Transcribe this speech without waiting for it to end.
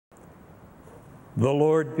The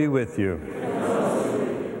Lord be with you.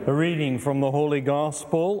 A reading from the Holy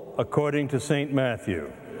Gospel according to St.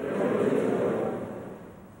 Matthew.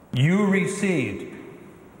 You received.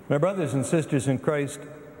 My brothers and sisters in Christ,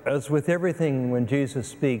 as with everything when Jesus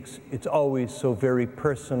speaks, it's always so very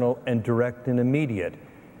personal and direct and immediate.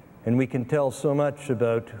 And we can tell so much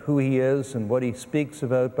about who he is and what he speaks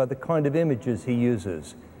about by the kind of images he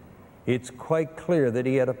uses. It's quite clear that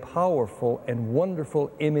he had a powerful and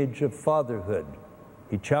wonderful image of fatherhood.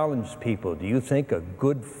 He challenged people. Do you think a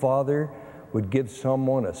good father would give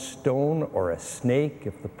someone a stone or a snake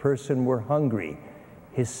if the person were hungry?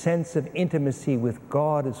 His sense of intimacy with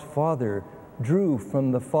God as Father drew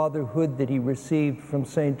from the fatherhood that he received from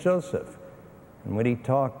St. Joseph. And when he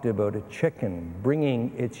talked about a chicken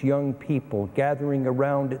bringing its young people, gathering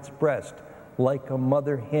around its breast like a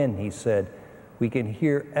mother hen, he said, we can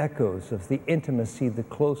hear echoes of the intimacy, the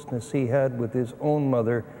closeness he had with his own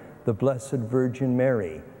mother, the Blessed Virgin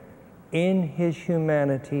Mary. In his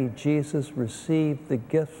humanity, Jesus received the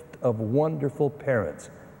gift of wonderful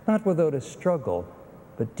parents, not without a struggle,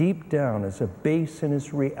 but deep down as a base in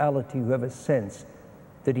his reality, you have a sense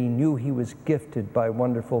that he knew he was gifted by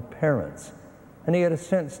wonderful parents. And he had a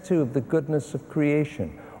sense, too, of the goodness of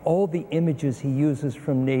creation. All the images he uses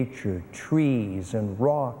from nature, trees and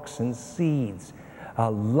rocks and seeds,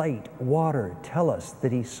 light, water, tell us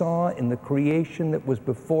that he saw in the creation that was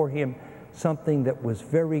before him something that was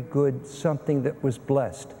very good, something that was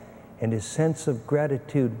blessed. And his sense of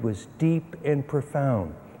gratitude was deep and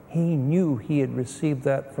profound. He knew he had received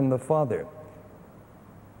that from the Father.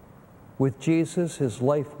 With Jesus, his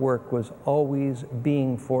life work was always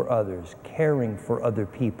being for others, caring for other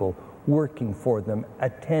people, working for them,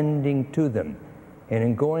 attending to them. And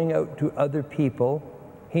in going out to other people,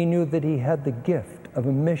 he knew that he had the gift of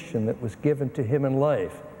a mission that was given to him in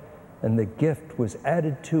life. And the gift was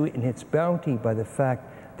added to in its bounty by the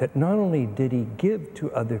fact that not only did he give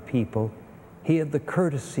to other people, he had the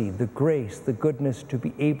courtesy, the grace, the goodness to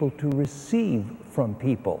be able to receive from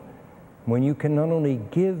people. When you can not only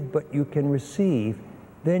give, but you can receive,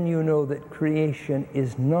 then you know that creation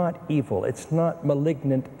is not evil. It's not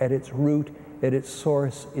malignant at its root, at its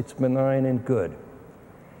source. It's benign and good.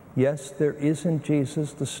 Yes, there is in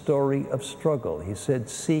Jesus the story of struggle. He said,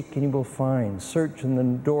 seek and you will find, search and the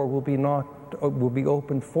door will be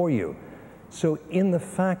opened for you. So in the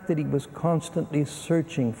fact that he was constantly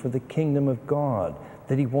searching for the kingdom of God,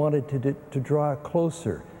 that he wanted to draw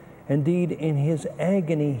closer, indeed in his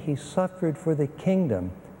agony he suffered for the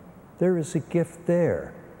kingdom, there is a gift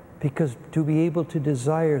there. Because to be able to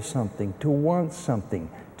desire something, to want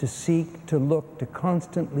something, to seek, to look, to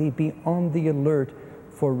constantly be on the alert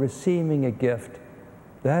for receiving a gift,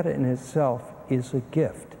 that in itself is a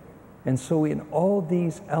gift. And so in all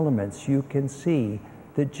these elements you can see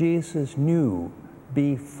that Jesus knew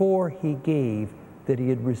before he gave that he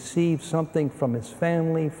had received something from his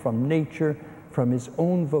family, from nature, from his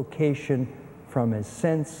own vocation, from his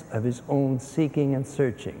sense of his own seeking and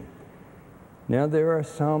searching. Now there are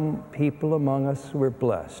some people among us who are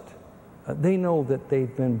blessed. They know that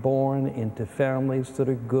they've been born into families that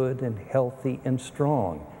are good and healthy and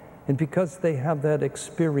strong. And because they have that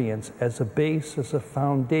experience as a base, as a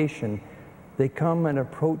foundation, they come and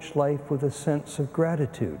approach life with a sense of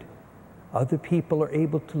gratitude. Other people are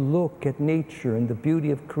able to look at nature and the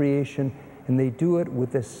beauty of creation, and they do it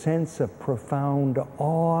with a sense of profound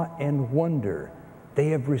awe and wonder. They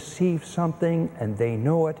have received something and they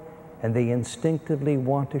know it, and they instinctively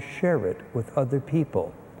want to share it with other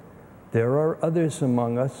people. There are others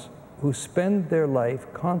among us who spend their life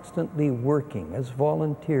constantly working as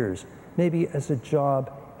volunteers, maybe as a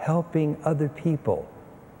job, helping other people.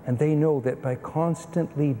 And they know that by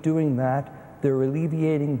constantly doing that, they're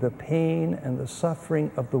alleviating the pain and the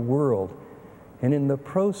suffering of the world. And in the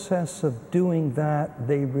process of doing that,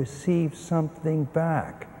 they receive something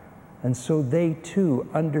back. And so they too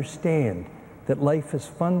understand that life is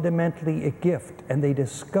fundamentally a gift, and they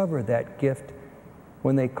discover that gift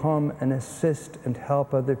when they come and assist and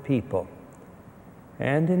help other people.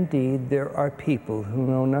 And indeed, there are people who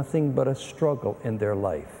know nothing but a struggle in their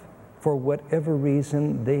life. For whatever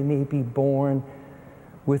reason, they may be born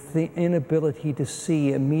with the inability to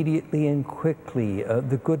see immediately and quickly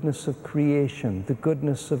the goodness of creation, the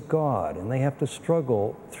goodness of God, and they have to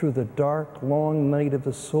struggle through the dark, long night of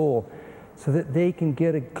the soul so that they can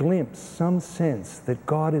get a glimpse, some sense that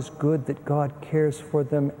God is good, that God cares for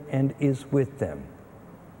them and is with them.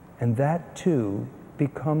 And that too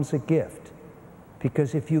becomes a gift,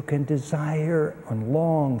 because if you can desire and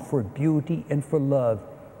long for beauty and for love,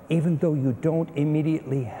 even though you don't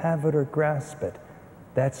immediately have it or grasp it,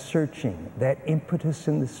 that searching, that impetus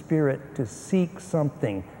in the Spirit to seek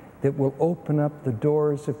something that will open up the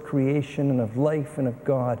doors of creation and of life and of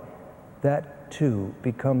God, that too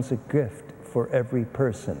becomes a gift for every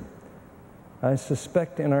person. I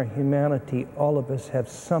suspect in our humanity, all of us have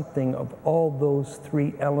something of all those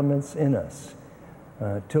three elements in us.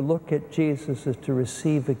 To look at Jesus is to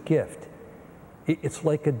receive a gift. It's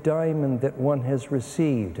like a diamond that one has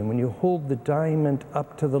received, and when you hold the diamond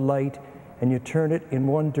up to the light and you turn it in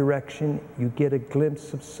one direction, you get a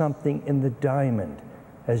glimpse of something in the diamond,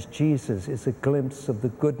 as Jesus is a glimpse of the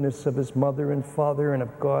goodness of his mother and father and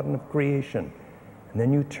of God and of creation. And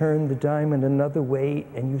then you turn the diamond another way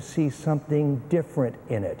and you see something different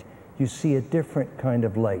in it. You see a different kind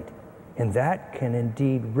of light. And that can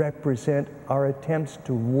indeed represent our attempts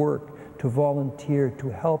to work, to volunteer, to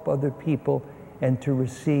help other people, and to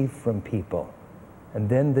receive from people. And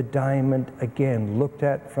then the diamond, again, looked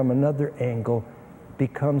at from another angle,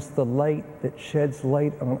 becomes the light that sheds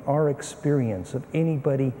light on our experience of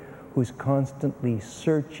anybody who's constantly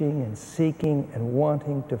searching and seeking and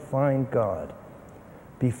wanting to find God.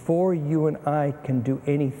 Before you and I can do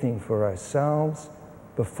anything for ourselves,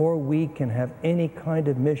 before we can have any kind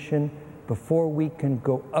of mission, before we can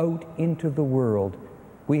go out into the world,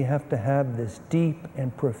 we have to have this deep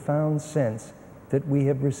and profound sense that we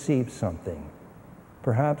have received something.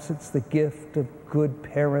 Perhaps it's the gift of good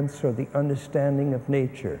parents or the understanding of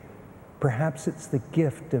nature. Perhaps it's the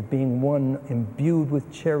gift of being one imbued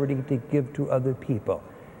with charity to give to other people.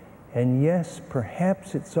 And yes,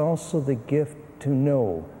 perhaps it's also the gift to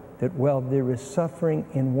know that while there is suffering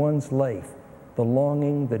in one's life, the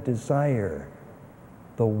longing, the desire,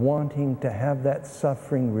 the wanting to have that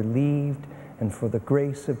suffering relieved and for the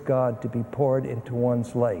grace of God to be poured into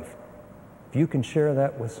one's life, if you can share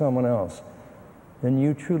that with someone else, then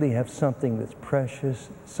you truly have something that's precious,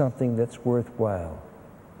 something that's worthwhile.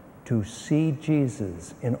 To see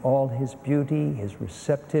Jesus in all his beauty, his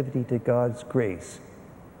receptivity to God's grace,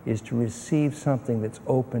 is to receive something that's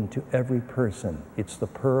open to every person. It's the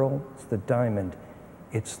pearl, it's the diamond,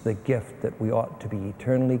 it's the gift that we ought to be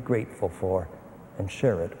eternally grateful for and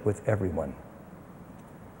share it with everyone.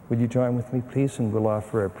 Will you join with me, please, and we'll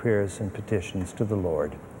offer our prayers and petitions to the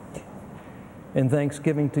Lord. In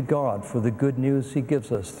thanksgiving to God for the good news he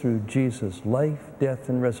gives us through Jesus' life, death,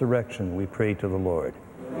 and resurrection, we pray to the Lord.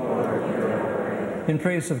 In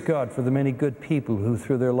praise of God for the many good people who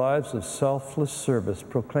through their lives of selfless service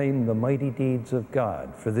proclaim the mighty deeds of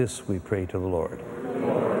God, for this we pray to the Lord.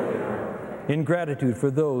 In gratitude for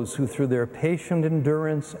those who through their patient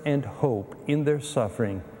endurance and hope in their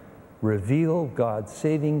suffering reveal God's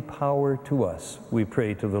saving power to us, we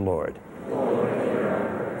pray to the Lord.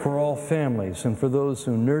 For all families and for those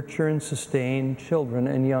who nurture and sustain children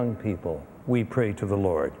and young people, we pray to the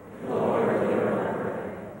Lord.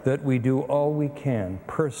 That we do all we can,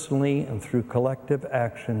 personally and through collective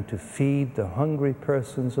action, to feed the hungry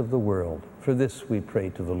persons of the world. For this we pray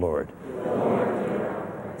to the Lord.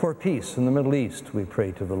 For peace in the Middle East, we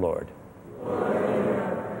pray to the Lord.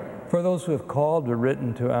 For those who have called or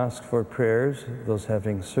written to ask for prayers, those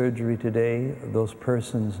having surgery today, those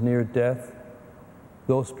persons near death,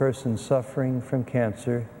 those persons suffering from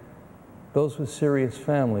cancer, those with serious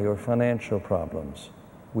family or financial problems,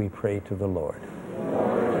 we pray to the Lord.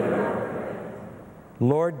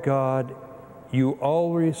 Lord God, you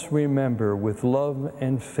always remember with love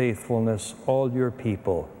and faithfulness all your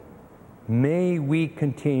people. May we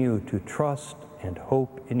continue to trust and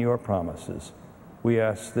hope in your promises. We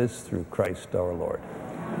ask this through Christ our Lord.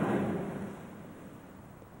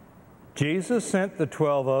 Jesus sent the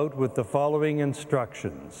 12 out with the following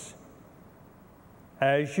instructions.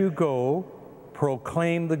 As you go,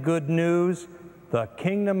 proclaim the good news, the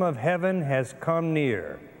kingdom of heaven has come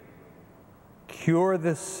near. Cure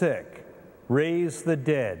the sick, raise the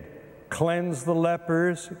dead, cleanse the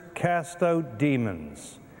lepers, cast out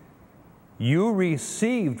demons. You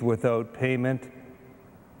received without payment,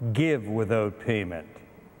 give without payment.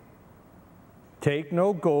 Take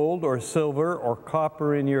no gold or silver or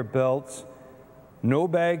copper in your belts, no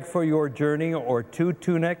bag for your journey, or 2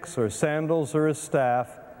 tunics or sandals or a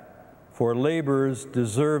staff, for laborers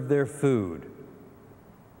deserve their food.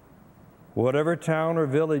 Whatever town or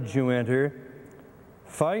village you enter,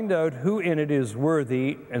 find out who in it is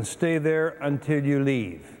worthy and stay there until you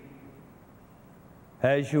leave.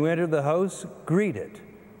 As you enter the house, greet it.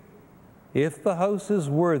 If the house is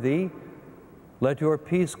worthy, let your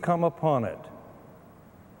peace come upon it.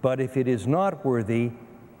 But if it is not worthy,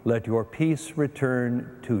 let your peace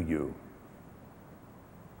return to you.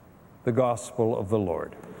 The Gospel of the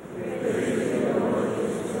Lord.